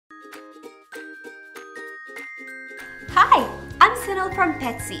Hi, I'm Sunil from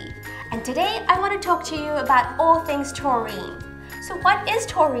Petsy, and today I want to talk to you about all things taurine. So what is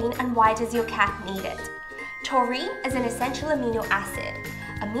taurine and why does your cat need it? Taurine is an essential amino acid.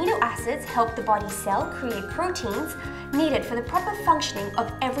 Amino acids help the body cell create proteins needed for the proper functioning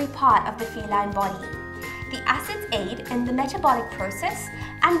of every part of the feline body. The acids aid in the metabolic process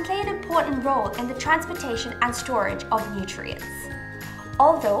and play an important role in the transportation and storage of nutrients.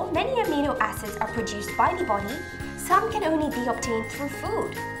 Although many amino acids are produced by the body, some can only be obtained through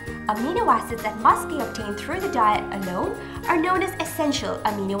food. Amino acids that must be obtained through the diet alone are known as essential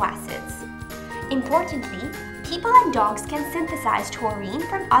amino acids. Importantly, people and dogs can synthesize taurine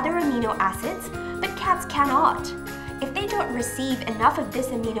from other amino acids, but cats cannot. If they don't receive enough of this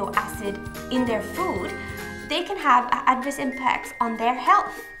amino acid in their food, they can have adverse impacts on their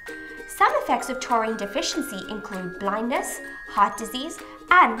health. Some effects of taurine deficiency include blindness, heart disease,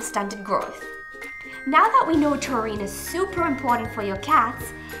 and stunted growth. Now that we know taurine is super important for your cats,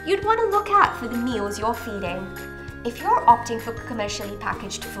 you'd want to look out for the meals you're feeding. If you're opting for commercially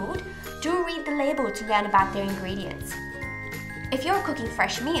packaged food, do read the label to learn about their ingredients. If you're cooking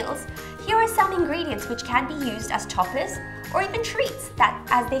fresh meals, here are some ingredients which can be used as toppers or even treats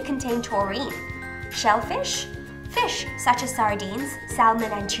as they contain taurine. Shellfish, fish such as sardines,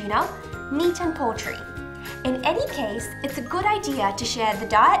 salmon and tuna, meat and poultry. In any case, it's a good idea to share the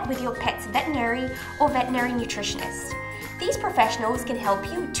diet with your pet's veterinary or veterinary nutritionist. These professionals can help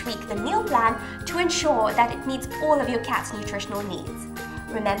you tweak the meal plan to ensure that it meets all of your cat's nutritional needs.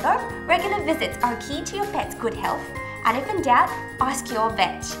 Remember, regular visits are key to your pet's good health, and if in doubt, ask your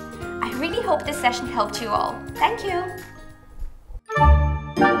vet. I really hope this session helped you all. Thank you!